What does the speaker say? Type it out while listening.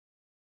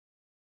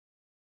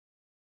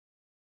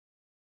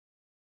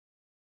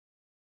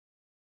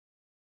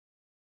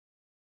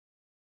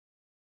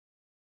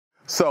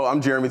So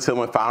I'm Jeremy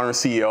Tillman, founder and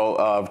CEO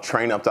of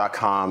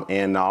TrainUp.com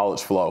and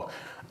KnowledgeFlo.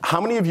 How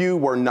many of you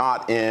were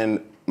not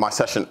in my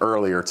session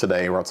earlier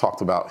today where I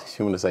talked about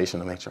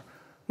humanization of nature?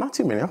 Not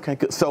too many, okay,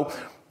 good. So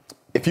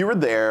if you were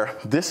there,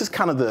 this is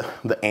kind of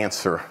the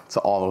answer to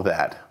all of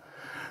that.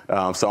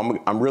 So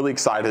I'm really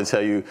excited to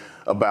tell you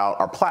about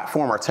our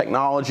platform, our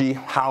technology,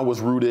 how it was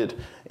rooted,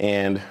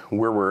 and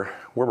where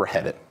we're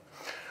headed.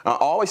 I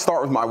always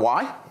start with my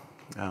why,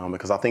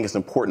 because I think it's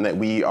important that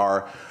we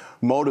are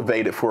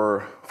motivated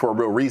for a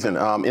real reason.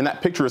 In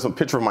that picture is a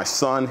picture of my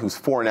son, who's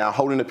 4 now,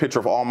 holding a picture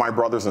of all my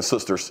brothers and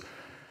sisters.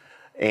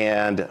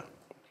 And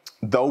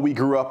though we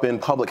grew up in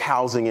public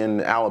housing in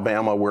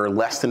Alabama, where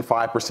less than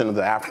 5% of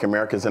the African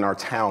Americans in our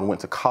town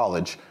went to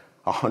college,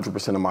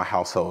 100% of my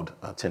household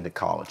attended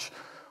college.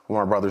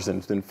 One of my brothers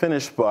didn't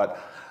finish,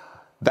 but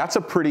that's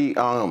a pretty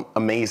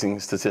amazing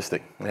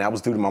statistic. And that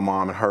was due to my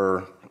mom and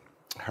her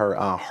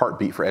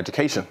heartbeat for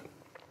education.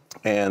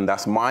 And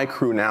that's my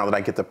crew now that I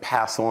get to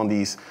pass on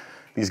these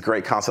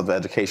great concepts of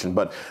education.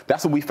 But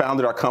that's what we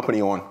founded our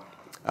company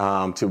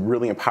on, to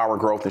really empower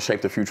growth and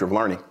shape the future of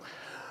learning.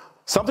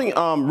 Something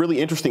really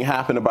interesting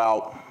happened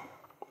about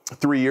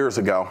 3 years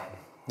ago,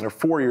 or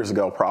 4 years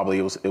ago probably.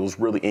 It was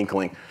really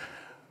inkling.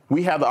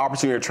 We had the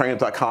opportunity at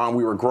TrainUp.com.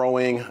 We were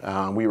growing.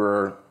 We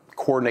were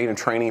coordinating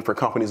training for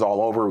companies all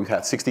over. We've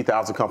had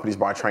 60,000 companies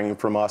buy training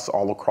from us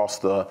all across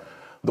the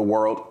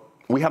world.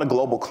 We had a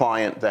global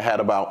client that had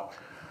about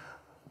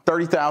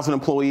 30,000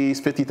 employees,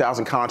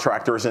 50,000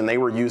 contractors, and they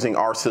were using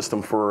our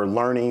system for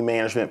learning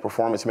management,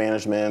 performance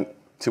management,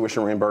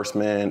 tuition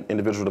reimbursement,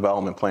 individual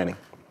development planning.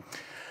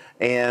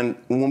 And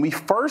when we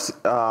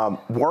first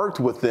worked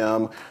with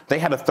them, they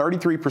had a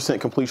 33%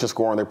 completion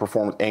score on their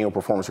annual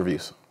performance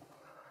reviews.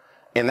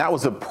 And that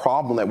was a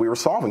problem that we were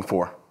solving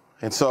for.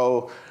 And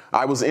so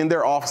I was in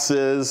their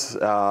offices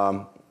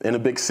in a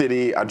big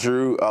city. I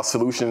drew a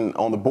solution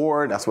on the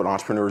board. That's what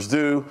entrepreneurs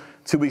do.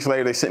 2 weeks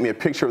later, they sent me a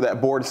picture of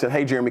that board and said,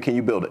 "Hey, Jeremy, can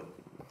you build it?"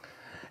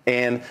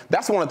 And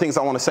that's one of the things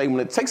I want to say. When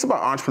it takes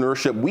about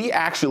entrepreneurship, we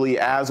actually,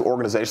 as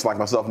organizations like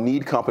myself,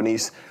 need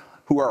companies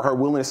who are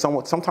willing to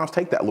sometimes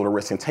take that little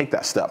risk and take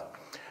that step.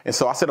 And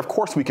so I said, of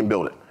course we can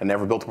build it. I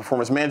never built a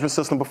performance management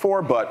system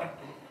before, but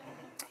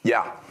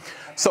yeah.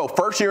 So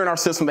first year in our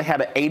system, they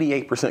had an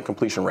 88%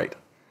 completion rate.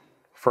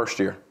 First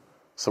year.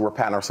 So we're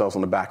patting ourselves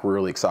on the back. We're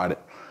really excited.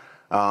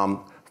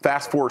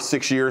 Fast forward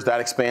 6 years,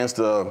 that expands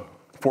to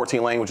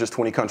 14 languages,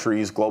 20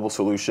 countries, global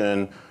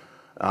solution,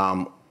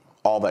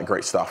 all that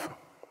great stuff.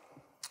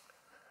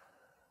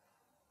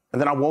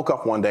 And then I woke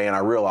up one day and I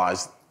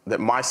realized that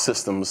my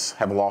systems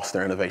have lost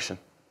their innovation,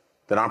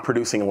 that I'm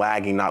producing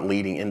lagging, not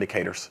leading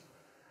indicators.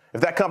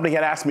 If that company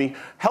had asked me,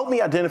 help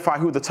me identify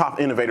who the top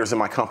innovators in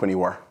my company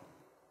were,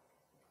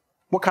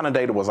 what kind of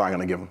data was I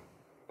going to give them?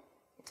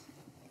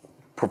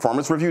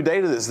 Performance review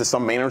data? Is this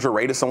some manager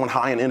rated someone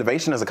high in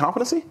innovation as a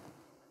competency?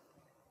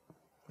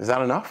 Is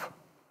that enough?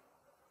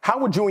 How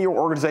would you and your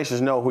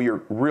organizations know who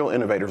your real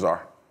innovators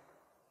are?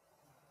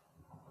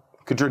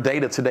 Could your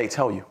data today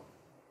tell you?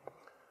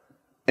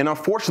 And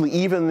unfortunately,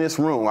 even in this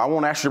room, I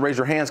won't ask you to raise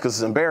your hands because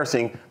it's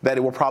embarrassing, that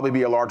it will probably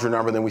be a larger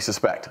number than we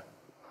suspect.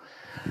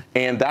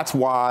 And that's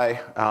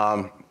why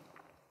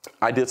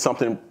I did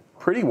something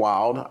pretty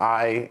wild.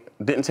 I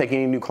didn't take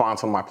any new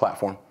clients on my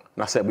platform.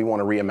 And I said, we want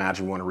to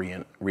reimagine, we want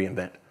to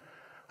reinvent.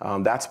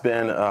 That's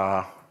been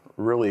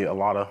really a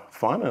lot of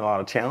fun and a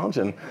lot of challenge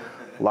and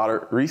a lot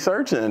of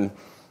research and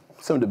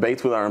some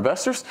debates with our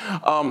investors.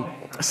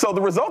 So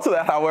the result of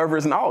that, however,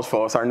 is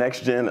KnowledgeFlo. It's our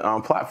next gen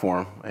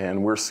platform,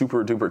 and we're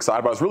super duper excited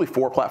about it. It's really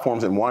 4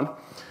 platforms in one,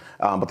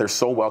 but they're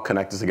so well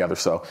connected together.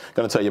 So I'm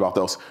going to tell you about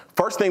those.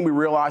 First thing we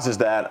realize is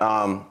that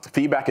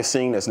feedback is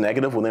seen as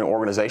negative within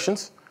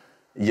organizations,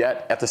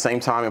 yet at the same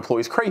time,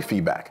 employees crave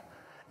feedback.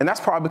 And that's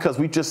probably because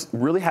we just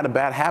really had a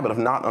bad habit of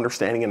not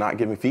understanding and not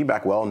giving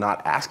feedback well,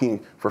 not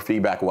asking for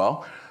feedback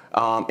well.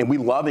 And we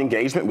love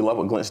engagement. We love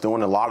what Glenn's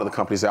doing, a lot of the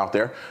companies out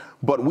there.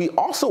 But we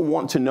also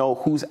want to know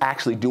who's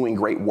actually doing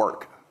great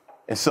work.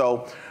 And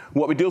so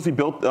what we do is we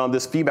built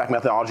this feedback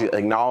methodology,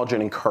 acknowledge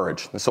and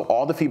encourage. And so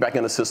all the feedback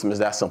in the system is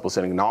that simple. It's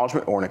an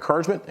acknowledgement or an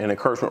encouragement, and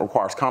encouragement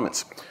requires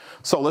comments.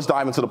 So let's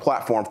dive into the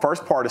platform.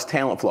 First part is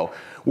Talent Flow,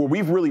 where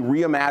we've really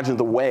reimagined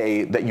the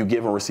way that you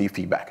give and receive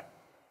feedback.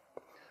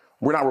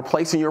 We're not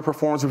replacing your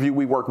performance review.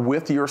 We work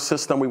with your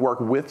system. We work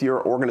with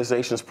your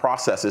organization's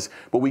processes,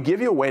 but we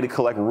give you a way to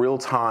collect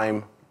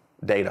real-time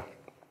data,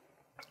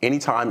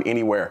 anytime,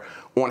 anywhere,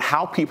 on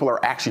how people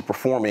are actually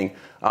performing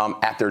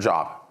at their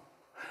job.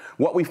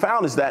 What we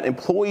found is that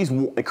employees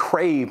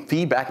crave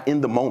feedback in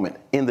the moment,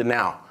 in the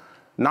now,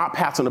 not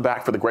pats on the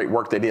back for the great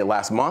work they did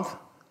last month,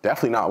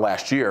 definitely not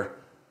last year,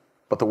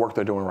 but the work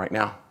they're doing right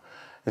now.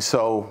 And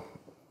so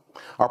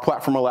our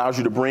platform allows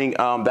you to bring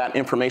that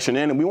information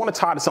in, and we want to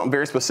tie to something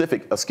very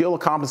specific, a skill, a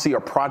competency,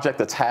 or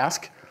project, a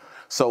task.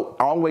 So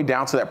all the way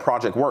down to that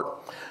project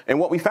work. And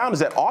what we found is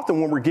that often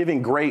when we're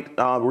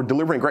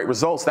delivering great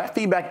results, that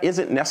feedback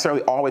isn't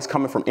necessarily always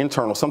coming from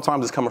internal.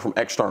 Sometimes it's coming from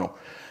external.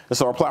 And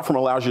so our platform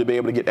allows you to be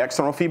able to get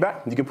external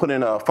feedback. You can put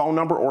in a phone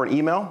number or an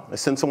email and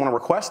send someone a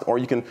request, or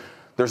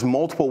there's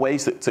multiple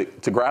ways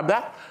to grab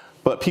that.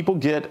 but people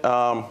get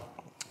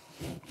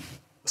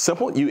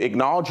simple. You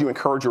acknowledge, you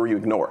encourage, or you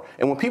ignore.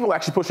 And when people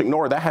actually push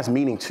ignore, that has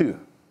meaning too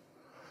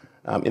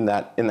in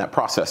that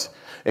process.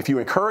 If you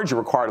encourage, you're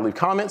required to leave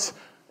comments,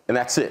 and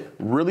that's it.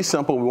 Really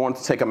simple. We want it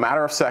to take a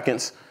matter of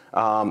seconds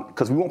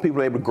because we want people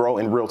to be able to grow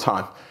in real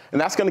time. And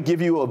that's going to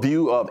give you a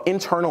view of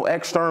internal,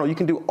 external. You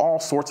can do all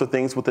sorts of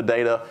things with the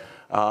data.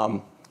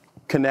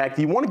 Connect.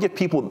 You want to give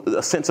people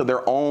a sense of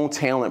their own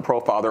talent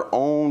profile, their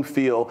own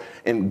feel,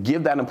 and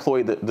give that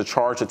employee the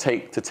charge to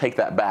take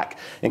that back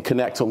and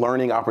connect to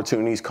learning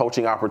opportunities,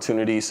 coaching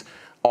opportunities,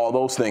 all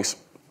those things.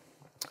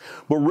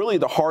 But really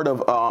the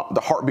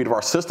heartbeat of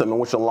our system, and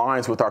which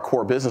aligns with our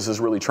core business, is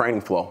really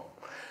training flow.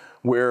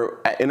 Where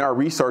in our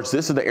research,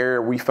 this is the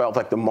area we felt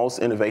like the most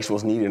innovation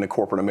was needed in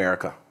corporate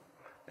America.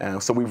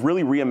 And so we've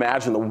really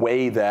reimagined the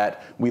way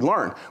that we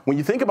learn. When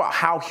you think about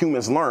how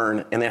humans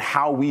learn and then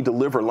how we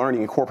deliver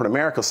learning in corporate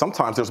America,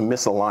 sometimes there's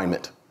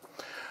misalignment.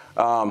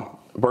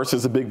 Burst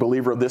is a big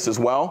believer of this as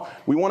well.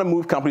 We want to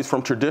move companies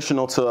from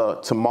traditional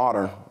to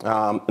modern.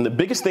 And the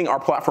biggest thing our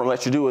platform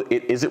lets you do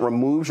is it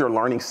removes your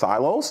learning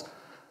silos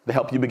to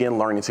help you begin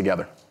learning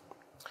together.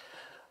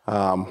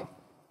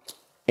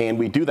 And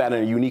we do that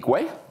in a unique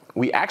way.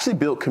 We actually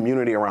build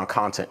community around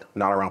content,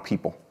 not around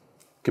people.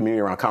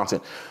 Community around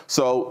content.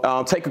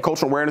 So take a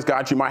cultural awareness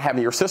guide you might have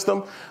in your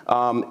system.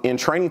 In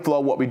Training Flow,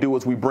 what we do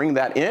is we bring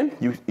that in.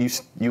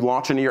 You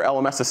launch into your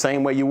LMS the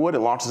same way you would. It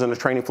launches in the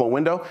Training Flow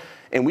window.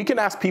 And we can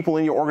ask people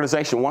in your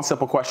organization one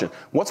simple question.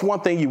 What's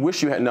one thing you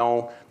wish you had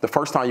known the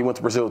first time you went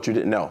to Brazil that you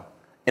didn't know?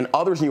 And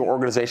others in your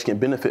organization can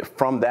benefit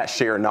from that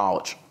shared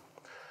knowledge.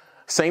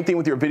 Same thing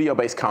with your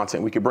video-based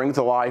content. We can bring it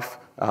to life,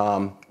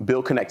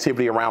 build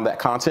connectivity around that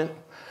content.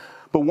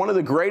 But one of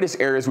the greatest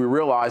areas we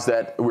realize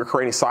that we're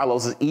creating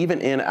silos is even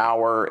in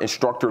our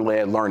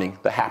instructor-led learning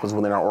that happens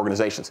within our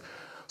organizations.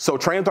 So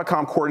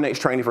Trainup.com coordinates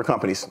training for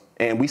companies,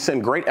 and we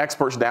send great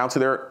experts down to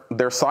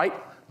their site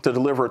to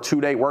deliver a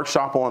 2-day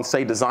workshop on,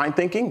 say, design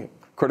thinking,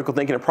 critical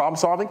thinking, and problem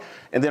solving,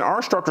 and then our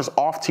instructor's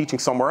off teaching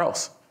somewhere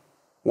else.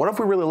 What if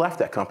we really left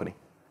that company?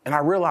 And I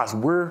realized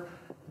we're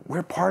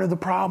part of the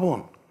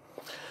problem.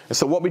 And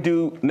so what we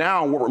do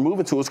now, what we're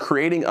moving to, is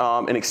creating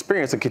an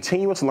experience, a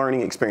continuous learning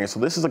experience. So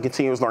this is a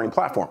continuous learning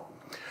platform.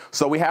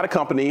 So we had a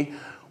company,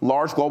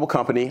 large global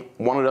company,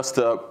 wanted us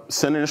to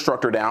send an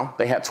instructor down.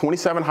 They had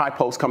 27 high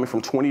posts coming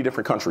from 20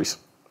 different countries.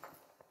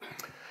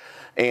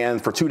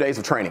 And for 2 days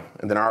of training,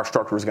 and then our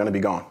instructor was going to be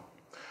gone.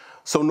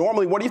 So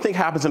normally, what do you think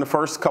happens in the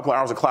first couple of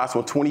hours of class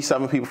when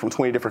 27 people from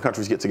 20 different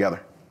countries get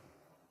together?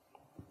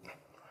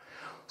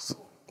 So,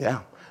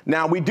 yeah.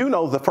 Now, we do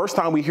know the first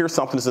time we hear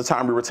something is the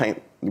time we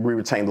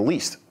retain the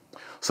least.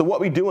 So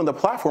what we do in the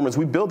platform is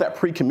we build that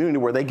pre-community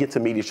where they get to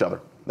meet each other.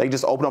 They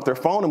just open up their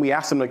phone and we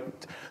ask them to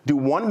do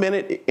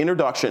 1-minute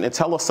introduction and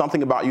tell us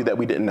something about you that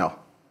we didn't know.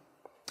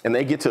 And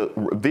they get to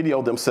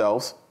video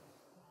themselves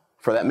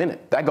for that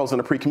minute. That goes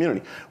into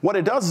pre-community. What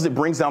it does is it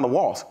brings down the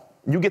walls.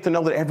 You get to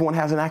know that everyone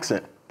has an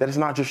accent, that it's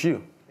not just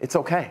you. It's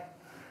okay,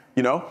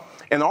 you know?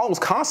 And all those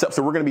concepts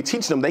that we're going to be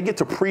teaching them, they get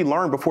to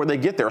pre-learn before they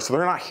get there, so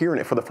they're not hearing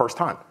it for the first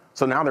time.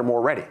 So now they're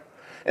more ready.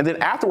 And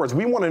then afterwards,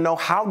 we want to know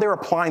how they're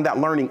applying that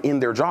learning in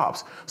their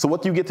jobs. So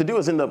what you get to do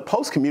is in the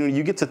post community,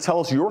 you get to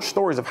tell us your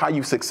stories of how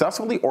you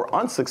successfully or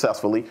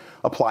unsuccessfully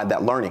applied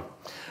that learning.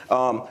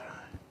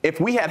 If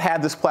we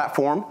had this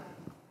platform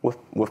with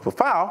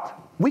PAFOW,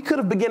 we could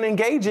have begun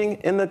engaging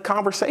in the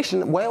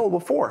conversation well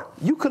before.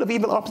 You could have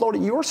even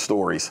uploaded your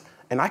stories.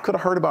 And I could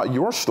have heard about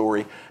your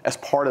story as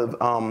part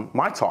of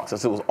my talk,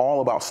 since it was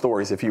all about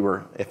stories if you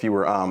were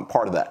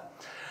part of that.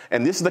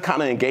 And this is the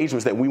kind of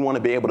engagements that we want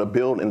to be able to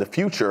build in the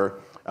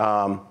future.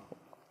 And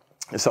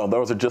so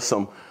those are just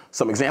some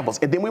examples.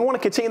 And then we want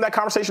to continue that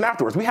conversation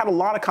afterwards. We had a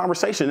lot of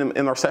conversation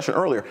in our session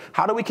earlier.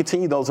 How do we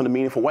continue those in a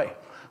meaningful way?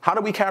 How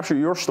do we capture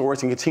your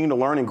stories and continue to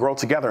learn and grow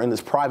together in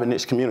this private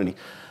niche community?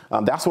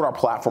 That's what our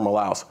platform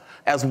allows,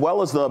 as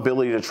well as the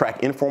ability to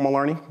track informal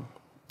learning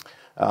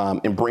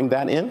and bring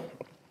that in.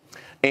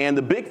 And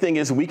the big thing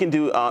is we can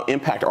do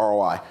impact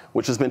ROI,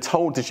 which has been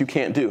told that you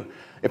can't do.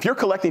 If you're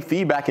collecting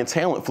feedback in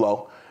Talent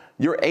Flow,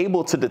 you're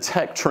able to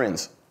detect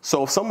trends.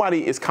 So if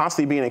somebody is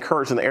constantly being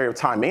encouraged in the area of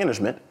time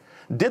management,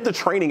 did the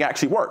training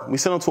actually work? We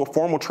sent them to a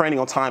formal training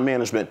on time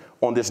management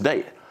on this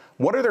date.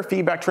 What are their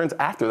feedback trends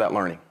after that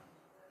learning?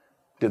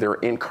 Did their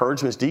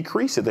encouragements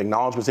decrease? Did the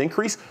acknowledgements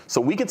increase? So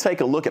we can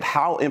take a look at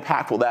how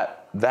impactful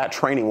that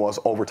training was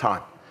over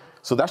time.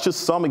 So that's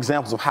just some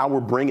examples of how we're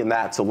bringing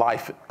that to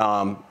life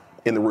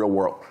in the real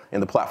world,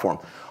 in the platform.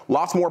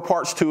 Lots more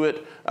parts to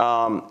it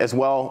as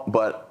well,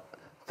 but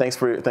thanks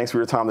for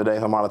your time today.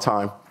 I'm out of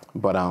time,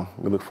 but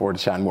we look forward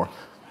to chatting more.